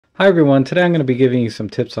Hi everyone, today I'm going to be giving you some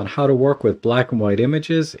tips on how to work with black and white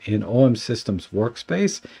images in omsystem's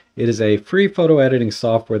Workspace. It is a free photo editing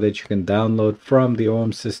software that you can download from the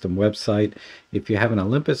omsystem website if you have an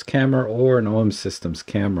Olympus camera or an omsystems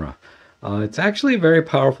camera. It's actually a very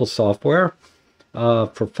powerful software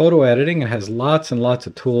for photo editing. It has lots and lots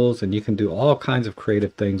of tools and you can do all kinds of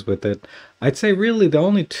creative things with it. I'd say really the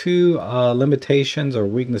only two limitations or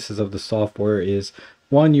weaknesses of the software is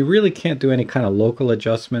one, you really can't do any kind of local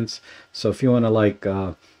adjustments. So if you want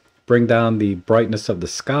to bring down the brightness of the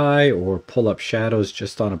sky or pull up shadows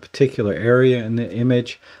just on a particular area in the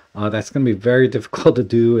image, that's going to be very difficult to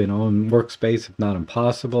do in Workspace, if not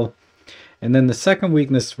impossible. And then the second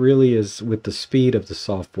weakness really is with the speed of the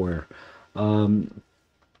software.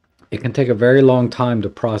 It can take a very long time to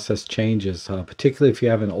process changes, particularly if you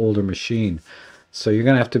have an older machine. So you're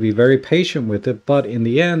going to have to be very patient with it, but in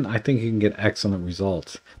the end, I think you can get excellent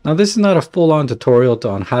results. Now, this is not a full-on tutorial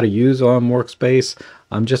on how to use Workspace.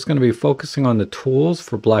 I'm just going to be focusing on the tools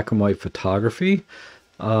for black and white photography.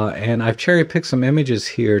 And I've cherry-picked some images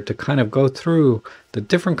here to kind of go through the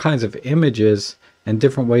different kinds of images and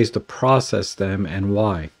different ways to process them and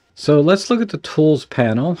why. So let's look at the tools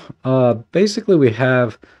panel. Basically, we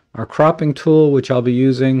have our cropping tool, which I'll be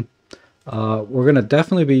using. We're going to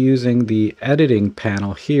definitely be using the editing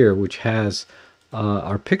panel here, which has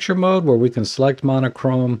our picture mode where we can select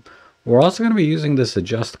monochrome. We're also going to be using this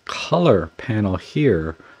adjust color panel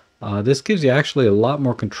here. This gives you actually a lot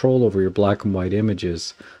more control over your black and white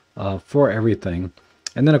images for everything.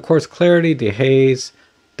 And then of course clarity, dehaze,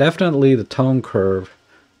 definitely the tone curve,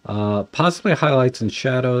 possibly highlights and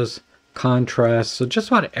shadows, contrast. So just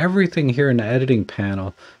about everything here in the editing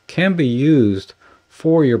panel can be used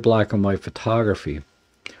for your black and white photography.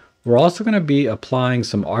 We're also going to be applying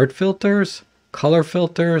some art filters, color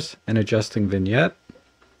filters, and adjusting vignette.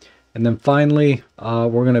 And then finally,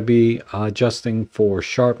 we're going to be adjusting for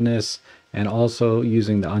sharpness and also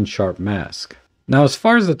using the unsharp mask. Now, as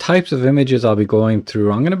far as the types of images I'll be going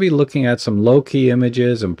through, I'm going to be looking at some low-key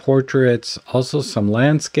images and portraits, also some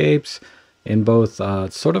landscapes in both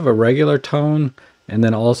sort of a regular tone and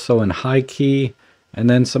then also in high key, and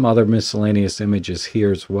then some other miscellaneous images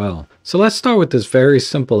here as well. So let's start with this very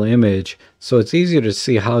simple image so it's easier to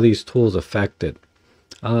see how these tools affect it.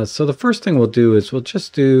 So the first thing we'll do is we'll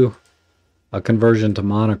just do a conversion to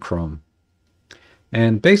monochrome.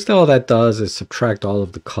 And basically all that does is subtract all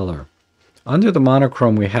of the color. Under the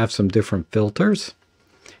monochrome we have some different filters.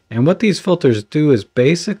 And what these filters do is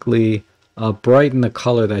basically brighten the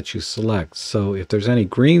color that you select. So if there's any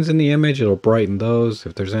greens in the image, it'll brighten those.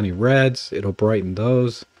 If there's any reds, it'll brighten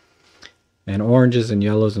those. And oranges and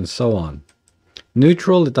yellows and so on.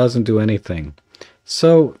 Neutral, it doesn't do anything.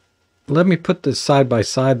 So let me put this side by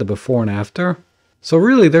side, the before and after. So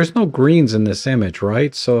really there's no greens in this image,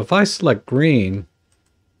 right? So if I select green,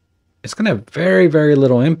 it's going to have very, very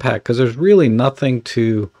little impact because there's really nothing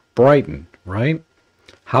to brighten, right?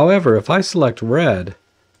 However, if I select red,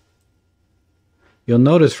 you'll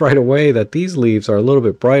notice right away that these leaves are a little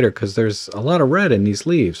bit brighter because there's a lot of red in these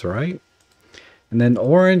leaves, right? And then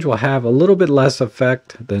orange will have a little bit less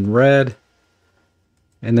effect than red.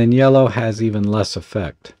 And then yellow has even less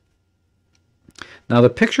effect. Now the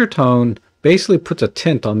picture tone basically puts a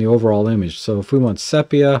tint on the overall image. So if we want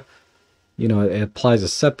sepia, it applies a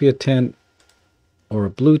sepia tint or a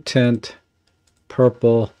blue tint,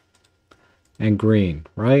 purple, and green,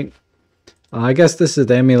 right? I guess this is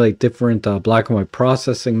to emulate different black and white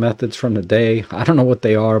processing methods from the day. I don't know what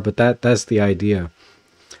they are, but that's the idea.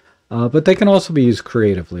 But they can also be used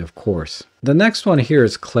creatively, of course. The next one here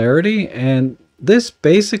is clarity, and this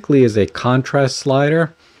basically is a contrast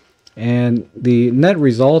slider. And the net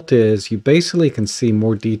result is you basically can see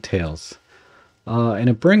more details. And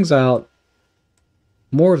it brings out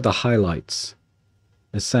more of the highlights,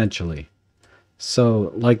 essentially.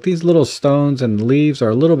 So like these little stones and leaves are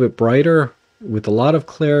a little bit brighter with a lot of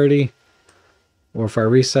clarity, or if I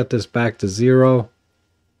reset this back to 0,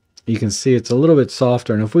 you can see it's a little bit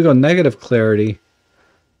softer. And if we go negative clarity,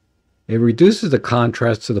 it reduces the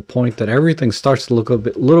contrast to the point that everything starts to look a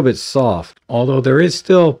little bit soft, although there is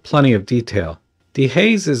still plenty of detail.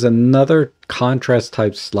 Dehaze is another contrast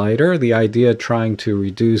type slider, the idea trying to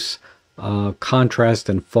reduce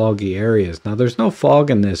contrast in foggy areas. Now there's no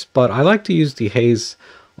fog in this, but I like to use dehaze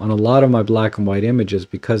on a lot of my black and white images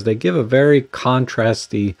because they give a very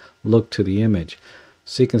contrasty look to the image.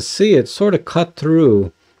 So you can see it sort of cut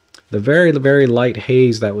through the very, very light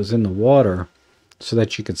haze that was in the water so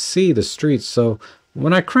that you could see the streets. So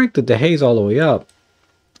when I crank the dehaze all the way up,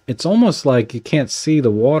 it's almost like you can't see the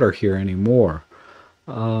water here anymore.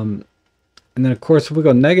 And then of course if we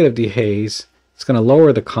go negative dehaze, it's going to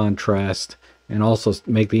lower the contrast and also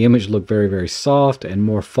make the image look very, very soft and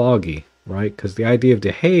more foggy, right? Because the idea of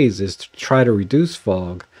dehaze is to try to reduce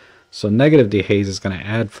fog. So negative dehaze is going to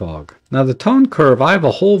add fog. Now the tone curve, I have a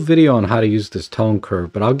whole video on how to use this tone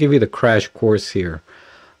curve, but I'll give you the crash course here.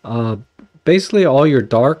 Basically all your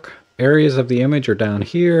dark areas of the image are down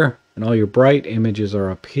here, and all your bright images are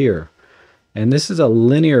up here. And this is a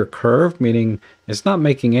linear curve, meaning it's not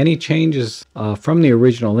making any changes from the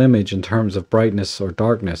original image in terms of brightness or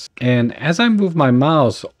darkness. And as I move my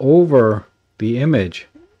mouse over the image,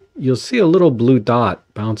 you'll see a little blue dot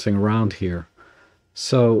bouncing around here.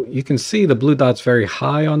 So you can see the blue dot's very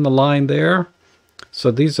high on the line there.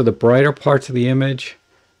 So these are the brighter parts of the image.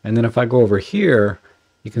 And then if I go over here,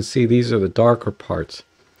 you can see these are the darker parts.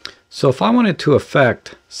 So if I wanted to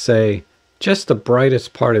affect, say, just the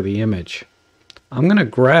brightest part of the image, I'm going to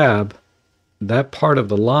grab that part of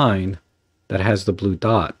the line that has the blue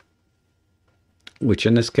dot, which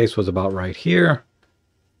in this case was about right here.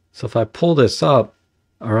 So if I pull this up,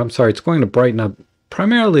 or I'm sorry, it's going to brighten up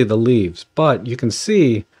primarily the leaves, but you can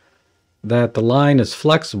see that the line is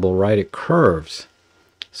flexible, right? It curves.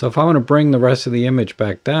 So if I want to bring the rest of the image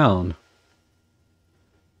back down,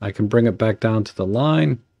 I can bring it back down to the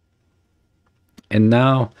line. And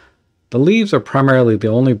now the leaves are primarily the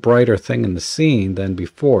only brighter thing in the scene than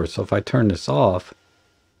before. So if I turn this off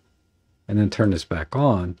and then turn this back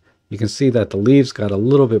on, you can see that the leaves got a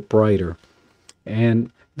little bit brighter.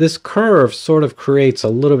 And this curve sort of creates a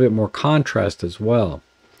little bit more contrast as well.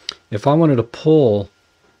 If I wanted to pull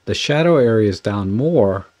the shadow areas down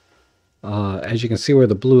more, as you can see where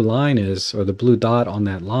the blue line is, or the blue dot on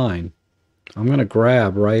that line, I'm going to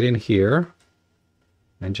grab right in here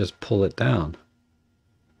and just pull it down.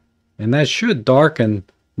 And that should darken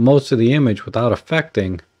most of the image without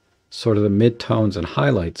affecting sort of the midtones and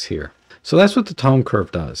highlights here. So that's what the tone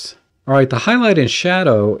curve does. All right, the highlight and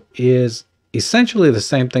shadow is essentially the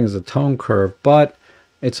same thing as the tone curve, but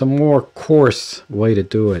it's a more coarse way to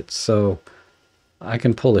do it. So I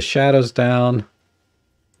can pull the shadows down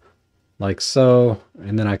like so,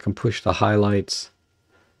 and then I can push the highlights.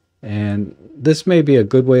 And this may be a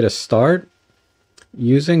good way to start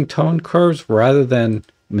using tone curves rather than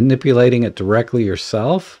manipulating it directly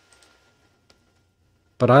yourself.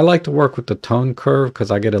 But I like to work with the tone curve because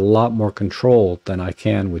I get a lot more control than I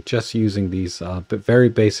can with just using these very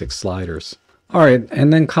basic sliders. All right,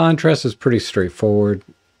 and then contrast is pretty straightforward.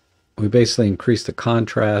 We basically increase the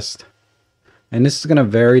contrast. And this is going to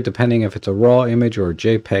vary depending if it's a raw image or a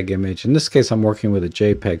JPEG image. In this case, I'm working with a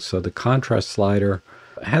JPEG, so the contrast slider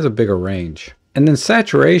has a bigger range. And then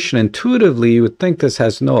saturation, intuitively, you would think this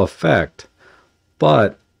has no effect.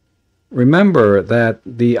 But remember that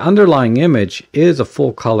the underlying image is a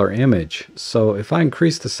full color image. So if I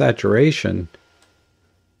increase the saturation,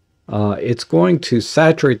 it's going to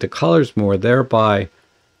saturate the colors more, thereby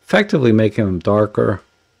effectively making them darker.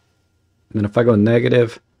 And then if I go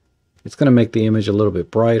negative, it's going to make the image a little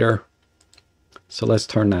bit brighter. So let's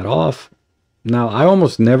turn that off. Now, I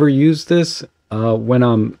almost never use this when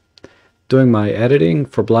I'm doing my editing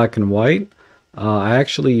for black and white. I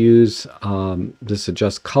actually use this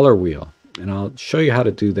adjust color wheel, and I'll show you how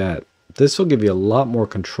to do that. This will give you a lot more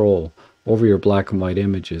control over your black and white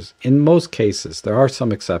images in most cases. There are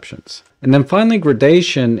some exceptions. And then finally,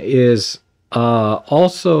 gradation is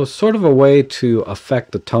also sort of a way to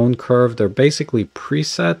affect the tone curve. They're basically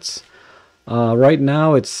presets. Right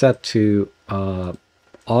now it's set to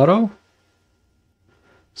auto.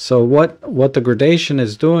 So what the gradation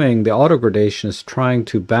is doing, the auto gradation, is trying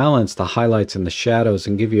to balance the highlights and the shadows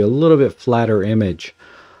and give you a little bit flatter image.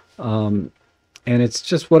 And it's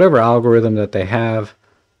just whatever algorithm that they have.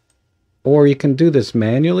 Or you can do this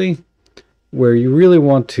manually, where you really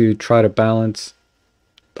want to try to balance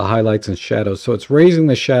the highlights and shadows. So it's raising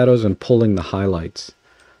the shadows and pulling the highlights.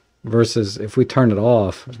 Versus if we turn it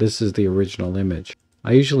off, this is the original image.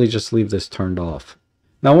 I usually just leave this turned off.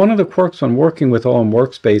 Now, one of the quirks when working with OM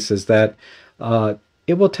Workspace is that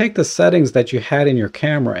it will take the settings that you had in your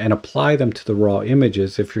camera and apply them to the raw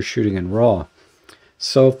images if you're shooting in RAW.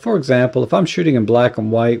 So, for example, if I'm shooting in black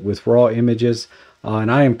and white with raw images,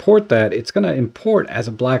 and I import that, it's going to import as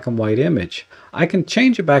a black and white image. I can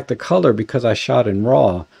change it back to color because I shot in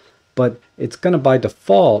RAW, but it's going to, by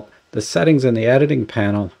default, the settings in the editing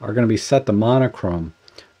panel are going to be set to monochrome.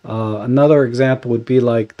 Another example would be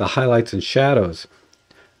like the highlights and shadows.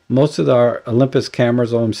 Most of our Olympus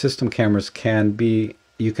cameras, OM system cameras,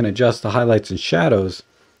 you can adjust the highlights and shadows,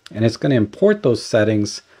 and it's going to import those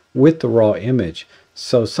settings with the raw image.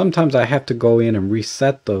 So sometimes I have to go in and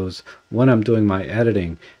reset those when I'm doing my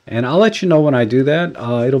editing. And I'll let you know when I do that.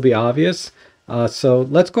 It'll be obvious. So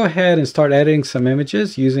let's go ahead and start editing some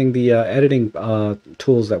images using the editing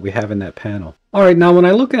tools that we have in that panel. All right, now when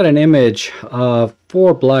I look at an image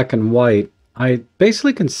for black and white, I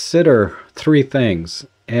basically consider three things.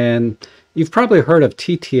 And you've probably heard of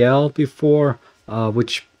TTL before,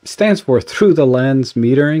 which stands for through the lens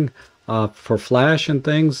metering for flash and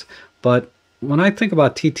things. But when I think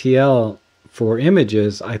about TTL for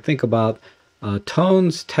images, I think about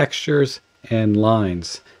tones, textures, and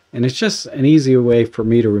lines. And it's just an easy way for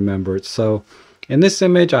me to remember it. So in this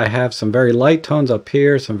image, I have some very light tones up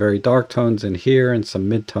here, some very dark tones in here, and some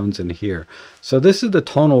mid-tones in here. So this is the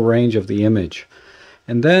tonal range of the image.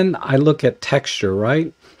 And then I look at texture,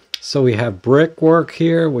 right? So we have brickwork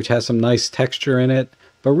here, which has some nice texture in it,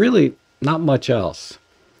 but really not much else.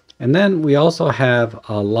 And then we also have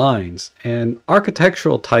lines. And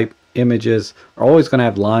architectural type images are always going to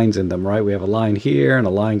have lines in them, right? We have a line here and a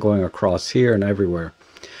line going across here and everywhere.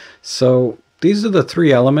 So these are the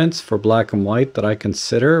three elements for black and white that I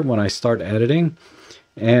consider when I start editing.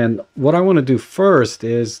 And what I want to do first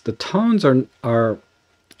is the tones are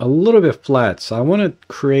a little bit flat. So I want to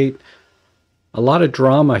create a lot of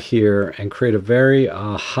drama here and create a very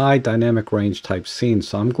high dynamic range type scene.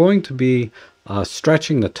 So I'm going to be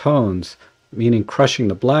stretching the tones, meaning crushing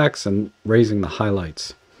the blacks and raising the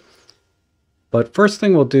highlights. But first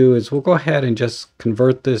thing we'll do is we'll go ahead and just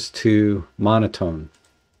convert this to monotone,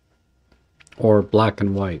 or black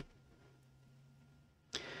and white.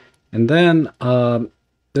 And then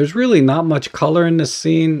there's really not much color in this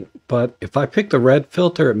scene, but if I pick the red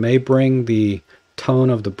filter, it may bring the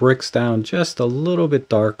tone of the bricks down just a little bit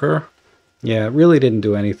darker. Yeah, it really didn't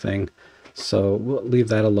do anything, so we'll leave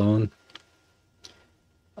that alone.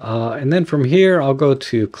 And then from here, I'll go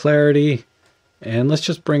to clarity, and let's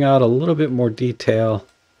just bring out a little bit more detail.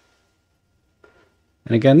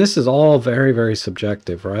 And again, this is all very, very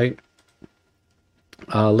subjective, right?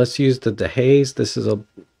 Let's use the dehaze. This is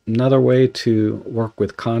another way to work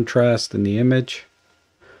with contrast in the image.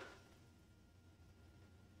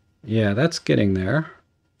 Yeah, that's getting there.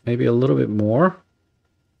 Maybe a little bit more.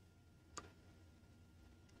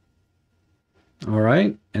 All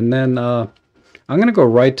right, and then I'm going to go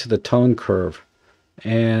right to the tone curve,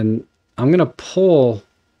 and I'm going to pull.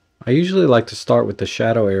 I usually like to start with the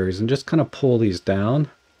shadow areas and just kind of pull these down.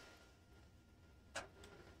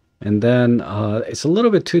 And then it's a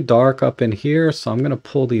little bit too dark up in here, so I'm going to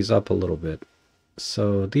pull these up a little bit.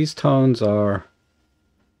 So these tones are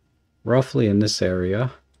roughly in this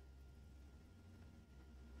area.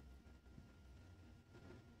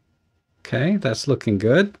 Okay, that's looking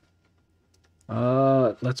good.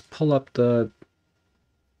 Let's pull up the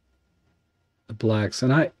blacks.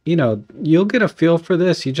 And you'll get a feel for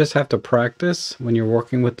this. You just have to practice when you're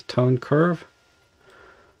working with the tone curve.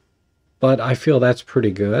 But I feel that's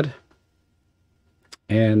pretty good.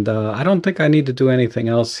 And I don't think I need to do anything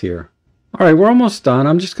else here. All right, we're almost done.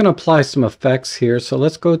 I'm just going to apply some effects here. So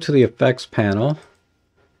let's go to the effects panel.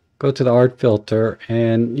 Go to the art filter,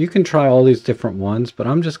 and you can try all these different ones, but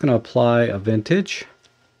I'm just going to apply a vintage.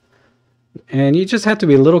 And you just have to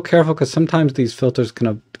be a little careful because sometimes these filters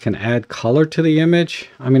can add color to the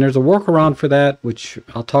image. I mean, there's a workaround for that, which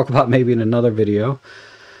I'll talk about maybe in another video.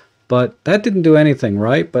 But that didn't do anything,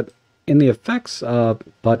 right? But in the effects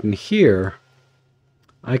button here,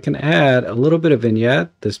 I can add a little bit of vignette,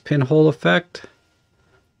 this pinhole effect.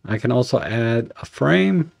 I can also add a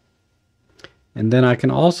frame. And then I can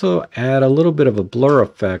also add a little bit of a blur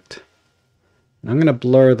effect. I'm going to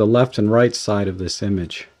blur the left and right side of this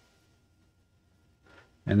image.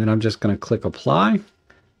 And then I'm just going to click apply.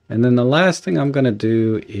 And then the last thing I'm going to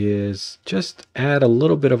do is just add a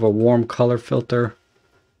little bit of a warm color filter.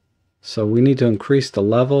 So we need to increase the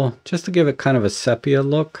level just to give it kind of a sepia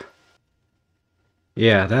look.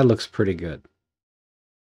 Yeah, that looks pretty good.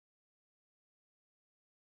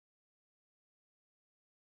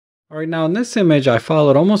 All right, now in this image, I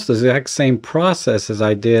followed almost the exact same process as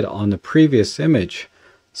I did on the previous image.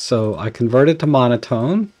 So I converted to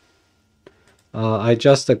monotone. I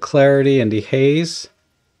adjusted clarity and dehaze.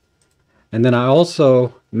 And then I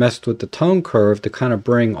also messed with the tone curve to kind of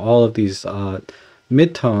bring all of these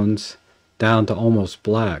midtones down to almost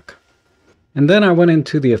black. And then I went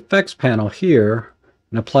into the effects panel here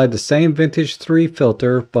and applied the same Vintage 3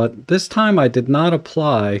 filter, but this time I did not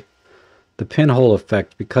apply the pinhole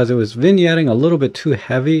effect because it was vignetting a little bit too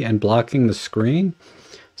heavy and blocking the screen.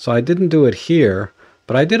 So I didn't do it here,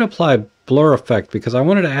 but I did apply a blur effect because I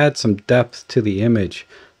wanted to add some depth to the image.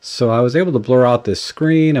 So I was able to blur out this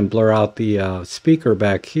screen and blur out the speaker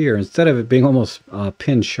back here instead of it being almost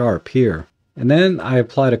pin sharp here. And then I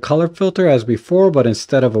applied a color filter as before, but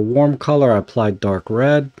instead of a warm color, I applied dark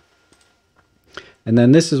red. And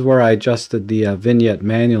then this is where I adjusted the vignette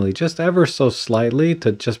manually, just ever so slightly,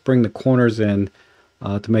 to just bring the corners in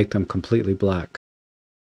to make them completely black.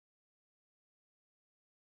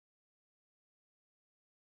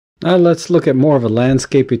 Now let's look at more of a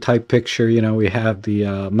landscapey type picture. You know, we have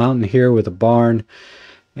the mountain here with a barn.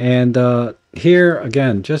 And here,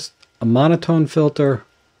 again, just a monotone filter,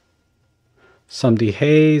 some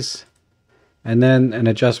dehaze, and then an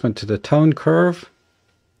adjustment to the tone curve.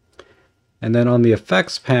 And then on the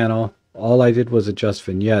effects panel, all I did was adjust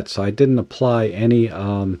vignette, so I didn't apply any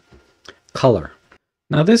color.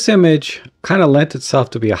 Now this image kind of lent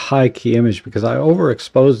itself to be a high key image because I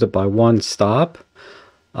overexposed it by one stop.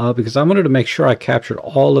 Because I wanted to make sure I captured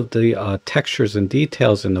all of the textures and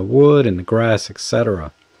details in the wood and the grass,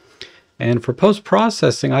 etc. And for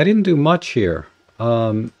post-processing, I didn't do much here.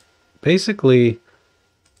 Basically,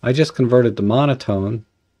 I just converted the monotone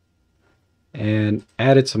and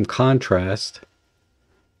added some contrast.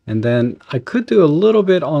 And then I could do a little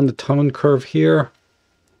bit on the tone curve here.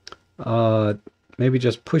 Maybe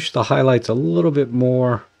just push the highlights a little bit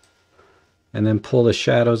more and then pull the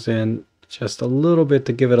shadows in just a little bit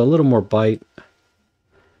to give it a little more bite.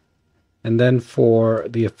 And then for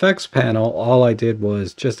the effects panel, all I did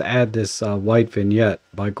was just add this white vignette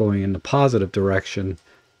by going in the positive direction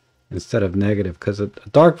instead of negative, because a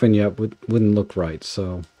dark vignette wouldn't look right.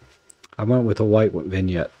 So I went with a white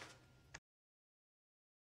vignette.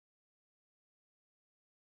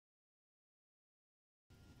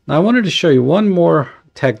 Now I wanted to show you one more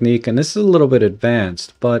technique, and this is a little bit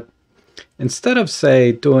advanced, but instead of,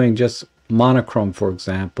 say, doing just monochrome, for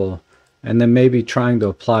example, and then maybe trying to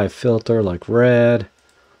apply a filter like red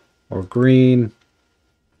or green,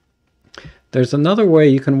 there's another way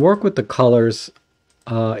you can work with the colors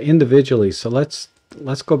individually. So let's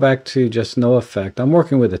go back to just no effect. I'm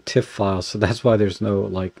working with a TIFF file, so that's why there's no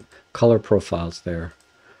like color profiles there.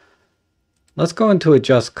 Let's go into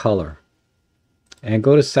adjust color and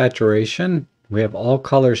go to saturation. We have all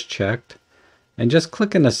colors checked, and just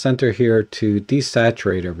click in the center here to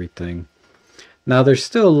desaturate everything. Now there's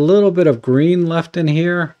still a little bit of green left in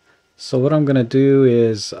here, so what I'm going to do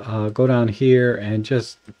is go down here and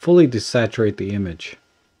just fully desaturate the image.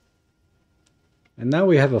 And now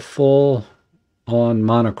we have a full on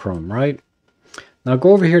monochrome, right? Now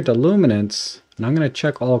go over here to luminance, and I'm going to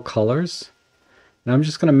check all colors, and I'm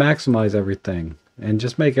just going to maximize everything and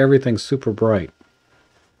just make everything super bright.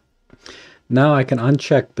 Now I can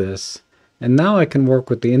uncheck this, and now I can work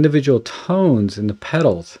with the individual tones in the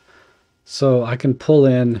petals. So I can pull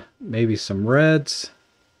in maybe some reds.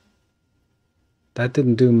 That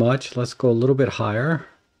didn't do much. Let's go a little bit higher.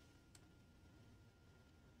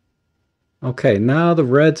 Okay, now the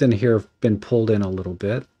reds in here have been pulled in a little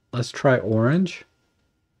bit. Let's try orange.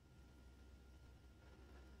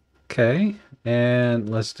 Okay, and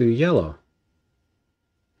let's do yellow.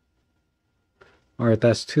 All right,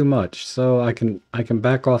 that's too much. So I can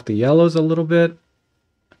back off the yellows a little bit.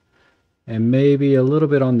 And maybe a little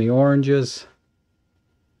bit on the oranges.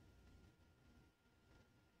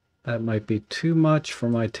 That might be too much for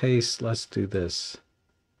my taste. Let's do this.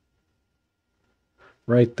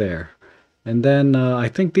 Right there. And then I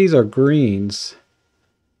think these are greens.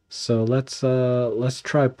 So let's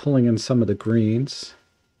try pulling in some of the greens.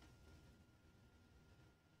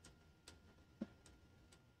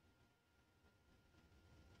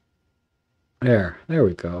 There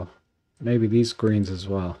we go. Maybe these greens as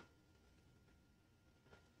well.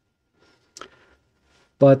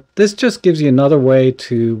 But this just gives you another way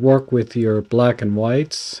to work with your black and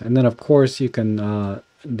whites. And then, of course, you can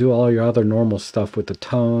do all your other normal stuff with the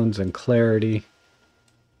tones and clarity.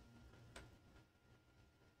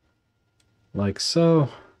 Like so.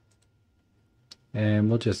 And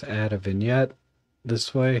we'll just add a vignette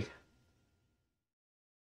this way.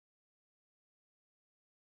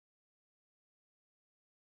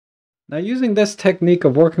 Now, using this technique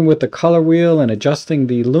of working with the color wheel and adjusting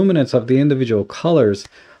the luminance of the individual colors,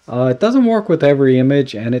 it doesn't work with every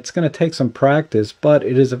image, and it's going to take some practice, but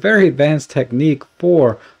it is a very advanced technique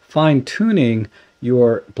for fine-tuning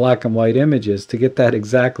your black and white images to get that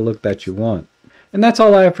exact look that you want. And that's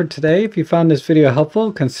all I have for today. If you found this video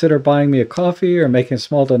helpful, consider buying me a coffee or making a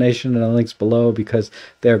small donation in the links below, because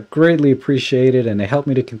they're greatly appreciated and they help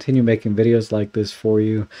me to continue making videos like this for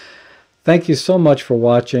you. Thank you so much for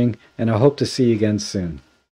watching, and I hope to see you again soon.